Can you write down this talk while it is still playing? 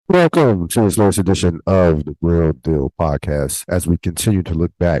Welcome to this latest edition of the Real Deal Podcast. As we continue to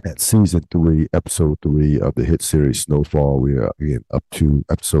look back at season 3, episode 3 of the hit series Snowfall, we are again up to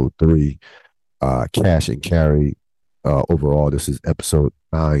episode 3, Cash and Carry. Overall, this is episode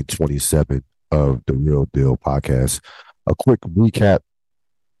 927 of the Real Deal Podcast. A quick recap.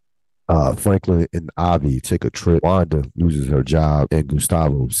 Franklin and Avi take a trip. Wanda loses her job, and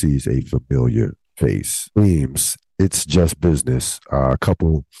Gustavo sees a familiar face. Themes: it's just business. A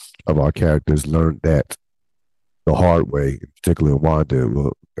couple of our characters learned that the hard way, particularly Wanda,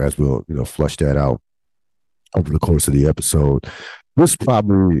 as we'll flush that out over the course of the episode. This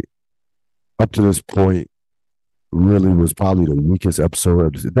probably, up to this point, really was probably the weakest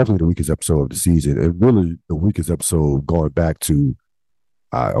episode. Definitely the weakest episode of the season, and really the weakest episode going back to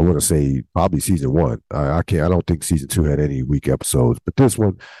I want to say probably season 1. I can't. I don't think season 2 had any weak episodes, but this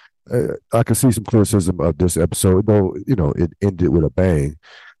one, I can see some criticism of this episode. Though it ended with a bang,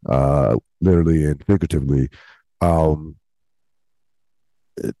 literally and figuratively. Um,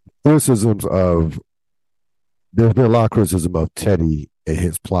 Criticisms of there's been a lot of criticism of Teddy and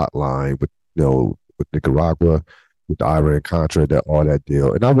his plot line with with Nicaragua, with the Iran Contra, that all that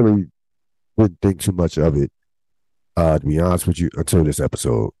deal, and I really didn't think too much of it, to be honest with you, until this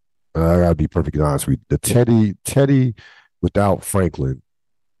episode. I gotta be perfectly honest with you. The Teddy without Franklin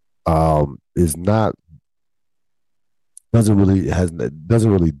is not doesn't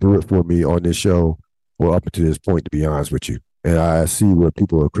really do it for me on this show or up until this point, to be honest with you. And I see where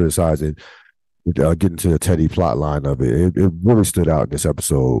people are criticizing getting to the Teddy plot line of it. It really stood out in this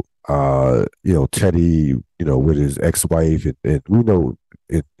episode. Teddy, with his ex-wife, and we know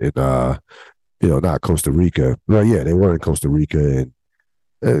not Costa Rica. Well, yeah, they were in Costa Rica,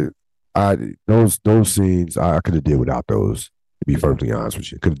 and I those scenes I could have did without those. To be perfectly honest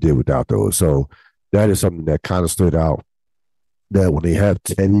with you, could have did without those. So that is something that kind of stood out. That when they have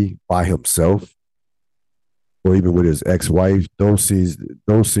Teddy by himself, or even with his ex-wife, those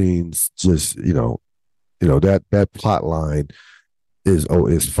scenes just that plot line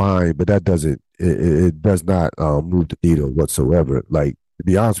is fine, but that doesn't it does not move the needle whatsoever. Like, to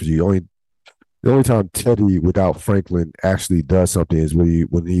be honest with you, the only time Teddy without Franklin actually does something is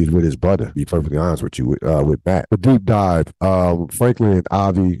when he's with his brother. To be perfectly honest with you, with Matt. The deep dive, Franklin and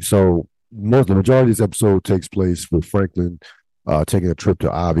Avi. So the majority of this episode takes place with Franklin taking a trip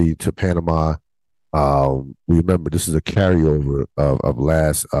to Avi to Panama. We remember this is a carryover of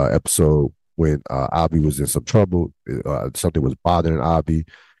last episode when Avi was in some trouble. Something was bothering Avi.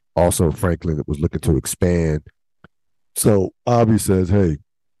 Also, Franklin was looking to expand. So Avi says, "Hey,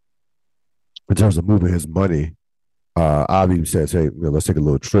 in terms of moving his money, Avi says, hey, let's take a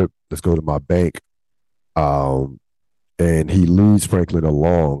little trip. Let's go to my bank." And he leads Franklin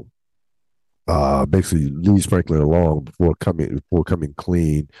along, basically leads Franklin along before coming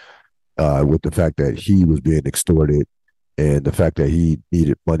clean with the fact that he was being extorted and the fact that he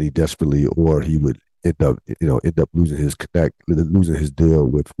needed money desperately, or he would end up losing his deal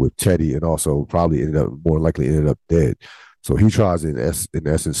with Teddy, and also probably more likely ended up dead. So he tries in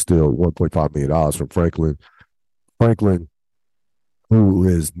essence steal $1.5 million from Franklin. Franklin, who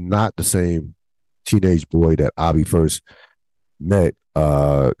is not the same teenage boy that Avi first met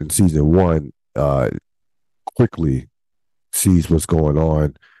in season 1, quickly sees what's going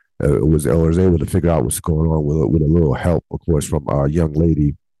on. Was able to figure out what's going on with a little help, of course, from a young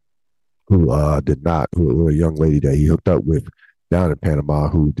lady who a young lady that he hooked up with down in Panama,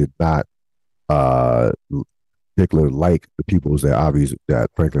 who did not particularly like the peoples that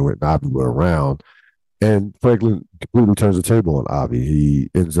Franklin and Avi were around. And Franklin completely turns the table on Avi.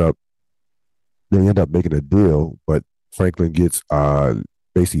 They end up making a deal, but Franklin gets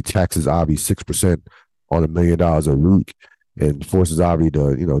basically taxes Avi 6% on $1 million a week, and forces Avi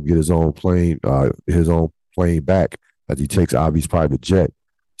to get his own plane back as he takes Avi's private jet.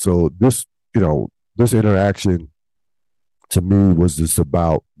 So this interaction to me was just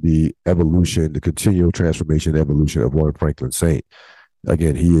about the evolution, the continual transformation, evolution of Warren Franklin Saint.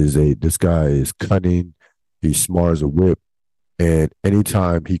 Again, this guy is cunning, he's smart as a whip, and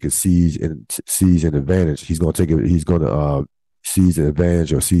anytime he could seize an advantage, he's going to take it. He's going to seize an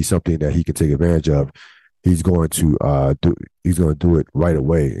advantage or see something that he can take advantage of. He's going to do it right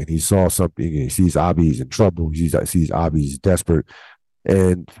away. And he saw something, and he sees Avi's in trouble. He sees Avi's desperate,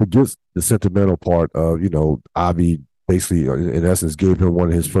 and forgets the sentimental part of Avi basically, in essence, gave him one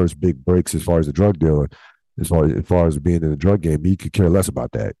of his first big breaks as far as the drug dealer, as far as being in the drug game. He could care less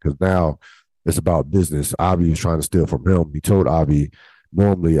about that, because now it's about business. Avi was trying to steal from him. He told Avi,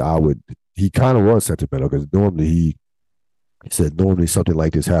 normally he kind of was sentimental, because normally he said, normally something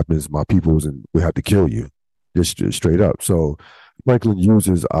like this happens, my peoples, and we have to kill you, just straight up. So Franklin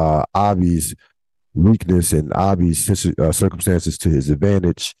uses Avi's weakness and Avi's circumstances to his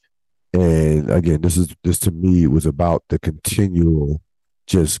advantage. And again, this to me was about the continual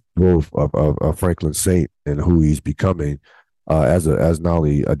just growth of Franklin Saint and who he's becoming as not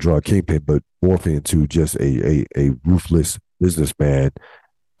only a drug kingpin but morphing into just a ruthless businessman.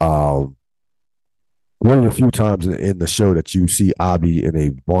 Um, One of the few times in the show that you see Abby in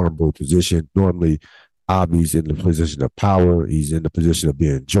a vulnerable position. Normally, Abby's in the position of power. He's in the position of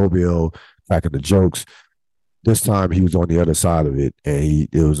being jovial, cracking the jokes. This time he was on the other side of it, and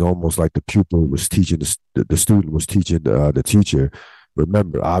it was almost like the pupil was teaching the student was teaching the teacher.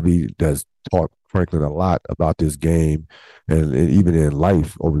 Remember, Abby has taught Franklin a lot about this game, and even in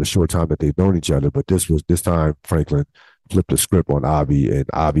life over the short time that they've known each other. But this time Franklin flipped the script on Abby, and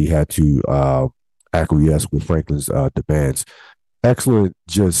Abby had to acquiesce with Franklin's demands. Excellent,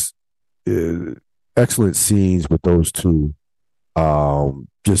 just uh, excellent scenes with those two.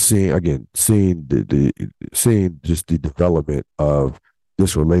 Just seeing seeing just the development of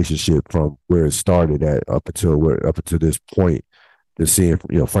this relationship from where it started at up until this point. Just seeing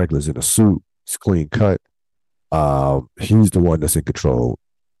Franklin's in a suit, it's clean cut. He's the one that's in control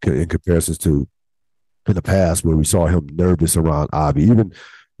in comparison to in the past where we saw him nervous around Avi. Even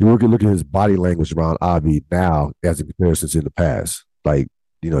you look at his body language around Avi now as in comparison to in the past. Like,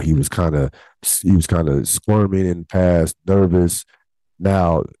 he was kind of squirming in the past, nervous.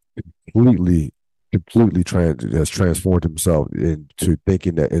 Now completely has transformed himself into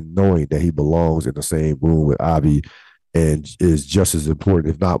thinking that and knowing that he belongs in the same room with Avi and is just as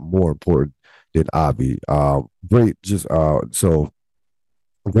important, if not more important, than Avi. Great, just so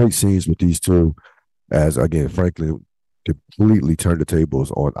great scenes with these two as again Franklin completely turned the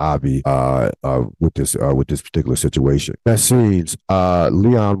tables on Avi with this particular situation. That scenes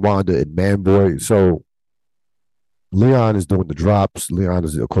Leon, Wanda, and Manboy. So Leon is doing the drops. Leon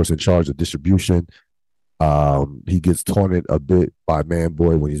is of course in charge of distribution. He gets taunted a bit by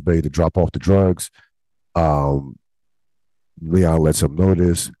Manboy when he's ready to drop off the drugs. Um, Leon lets him know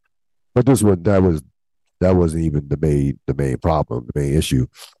this, but that wasn't even the main problem, the main issue.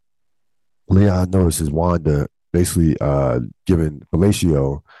 Leon notices Wanda basically giving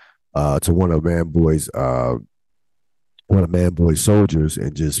fellatio to one of Manboy's soldiers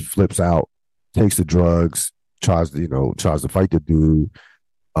and just flips out, takes the drugs, tries to fight the dude,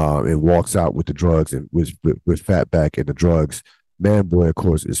 and walks out with the drugs and with Fatback and the drugs. Manboy, of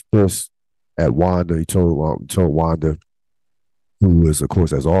course, is pissed at Wanda. He told Wanda, who was, of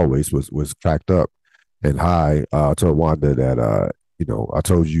course, as always, was cracked up and high. Told Wanda that I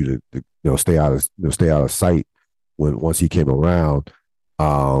told you to stay out of sight when once he came around.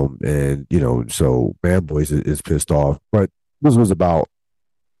 And so Manboy is pissed off, but this was about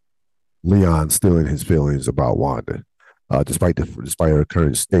Leon still in his feelings about Wanda. Despite her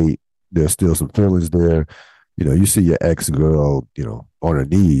current state, there's still some feelings there. You see your ex girl, on her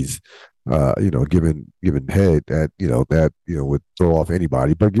knees, giving head that would throw off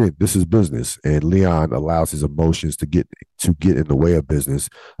anybody. But again, this is business, and Leon allows his emotions to get in the way of business.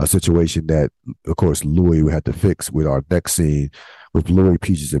 A situation that, of course, Louis would have to fix with our next scene with Louis,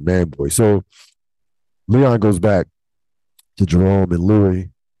 Peaches, and Manboy. So Leon goes back to Jerome and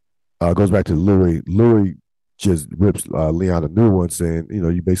Louis. Goes back to Louis. Louis just rips Leon a new one, saying,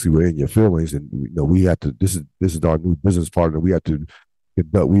 you basically were in your feelings, and we have to. This is our new business partner. We have to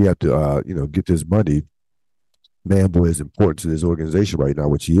get this money. Manboy is important to this organization right now,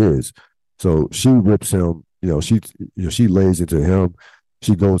 which he is. So she rips him. She lays into him.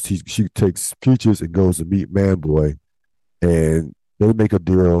 She takes Peaches and goes to meet Manboy, and they make a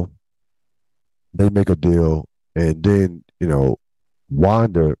deal. And then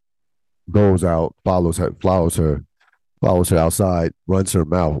Wanda goes out, follows her outside, runs her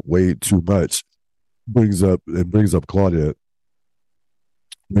mouth way too much, brings up Claudia.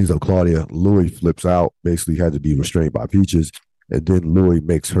 Louis flips out, basically had to be restrained by Peaches, and then Louis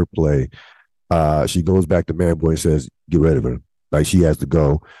makes her play. She goes back to Manboy and says, "Get rid of her." Like she has to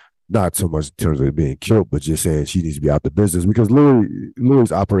go. Not so much in terms of being killed, but just saying she needs to be out the business because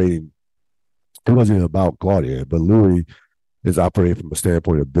Louis operating. It wasn't about Claudia, but Louis is operating from a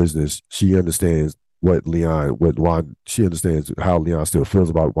standpoint of business. She understands she understands how Leon still feels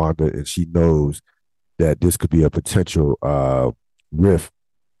about Wanda, and she knows that this could be a potential rift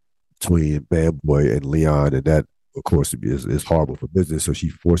between Manboy and Leon, and that, of course, is horrible for business. So she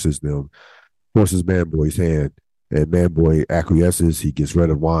forces Manboy's hand, and Manboy acquiesces. He gets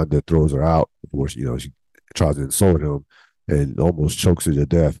rid of Wanda, throws her out. Of course, she tries to insult him and almost chokes her to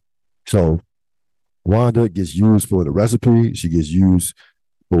death. So Wanda gets used for the recipe. She gets used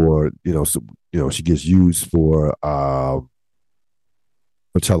for she gets used for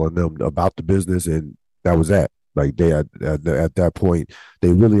for telling them about the business, and that was that. Like they at that point,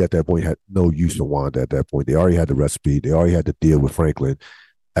 they really at that point had no use for Wanda. At that point, they already had the recipe. They already had the deal with Franklin.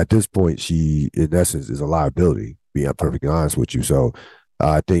 At this point, she in essence is a liability. Being perfectly honest with you, so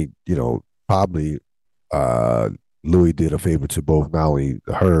I think probably uh, Louis did a favor to both not only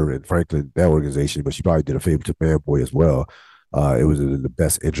her and Franklin, that organization, but she probably did a favor to Fanboy as well. It was in the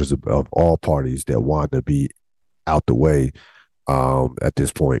best interest of all parties that wanted to be out the way at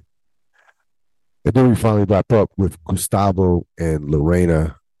this point. And then we finally wrap up with Gustavo and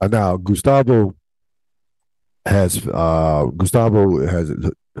Lorena. Now Gustavo has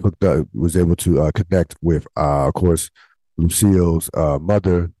hooked up, was able to connect with, of course, Lucille's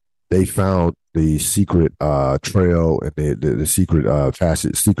mother. They found the secret trail and the secret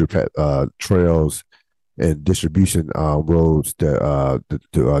trails and distribution roads that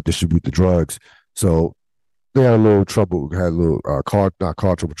to distribute the drugs. So they had a little trouble, had a little not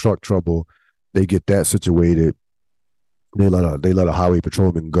car trouble, truck trouble. They get that situated. They let a highway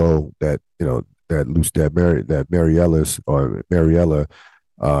patrolman go that Mariella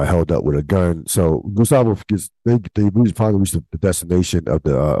held up with a gun. So Gustavo gets they finally reach the destination of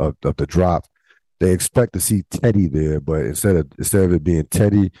the drop. They expect to see Teddy there, but instead of it being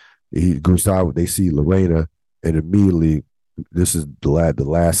Teddy, Gustavo, they see Lorena, and immediately this is the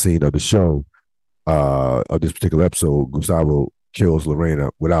last scene of the show of this particular episode. Gustavo kills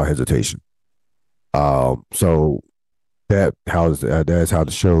Lorena without hesitation. So that's how the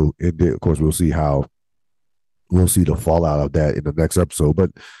show ended. Of course, we'll see the fallout of that in the next episode.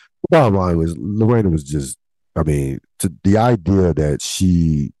 But the bottom line was Lorena was just, I mean, the idea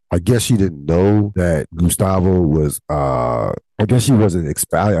that I guess she didn't know that Gustavo was, I guess she wasn't,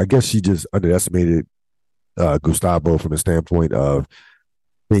 I guess she just underestimated Gustavo from the standpoint of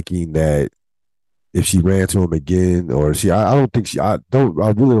thinking that if she ran to him again, or I don't think I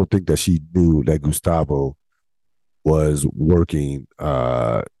really don't think that she knew that Gustavo was working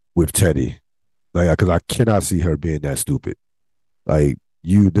with Teddy. Like, because I cannot see her being that stupid. Like,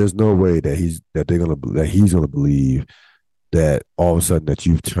 there's no way that he's gonna believe that all of a sudden that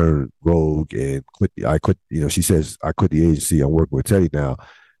you've turned rogue and quit. I quit. She says I quit the agency. I'm working with Teddy now.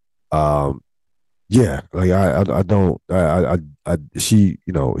 Yeah, like I don't. She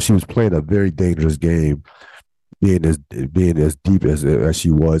she was playing a very dangerous game, being as deep as she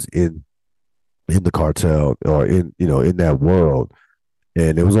was in the cartel, or in that world.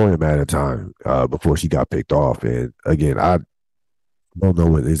 And it was only a matter of time before she got picked off. And again, I don't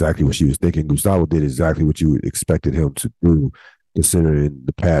know exactly what she was thinking. Gustavo did exactly what you expected him to do, considering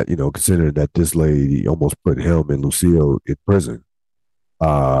considering that this lady almost put him and Lucille in prison.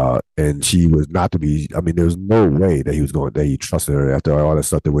 And she was not to be. I mean, there's no way that he trusted her after all that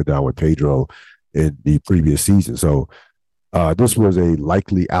stuff that went down with Pedro in the previous season. So this was a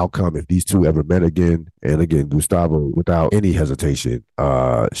likely outcome if these two ever met again. And again, Gustavo, without any hesitation,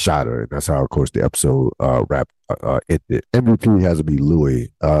 shot her. And that's how, of course, the episode ended. MVP has to be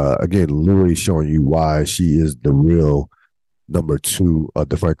Louis. Again, Louis showing you why she is the real number two of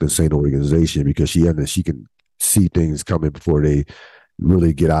the Franklin Saint organization, because she can see things coming before they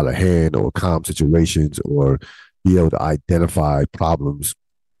really get out of hand, or calm situations, or be able to identify problems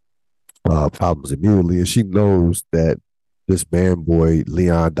immediately. And she knows that this man boy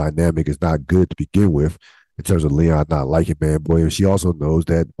Leon dynamic is not good to begin with, in terms of Leon not liking man boy. And she also knows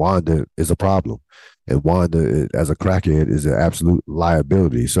that Wanda is a problem, and Wanda as a crackhead is an absolute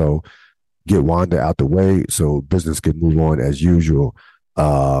liability. So get Wanda out the way so business can move on as usual.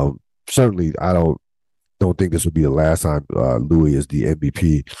 Certainly, I don't think this will be the last time Louis is the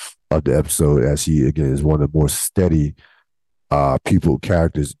MVP of the episode, as he again is one of the more steady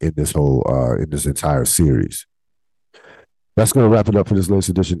characters in this entire series. That's going to wrap it up for this latest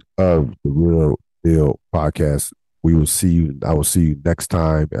edition of the Real Deal Podcast. I will see you next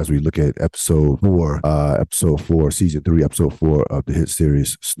time as we look at episode 4, season 3, episode 4 of the hit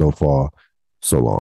series Snowfall. So long.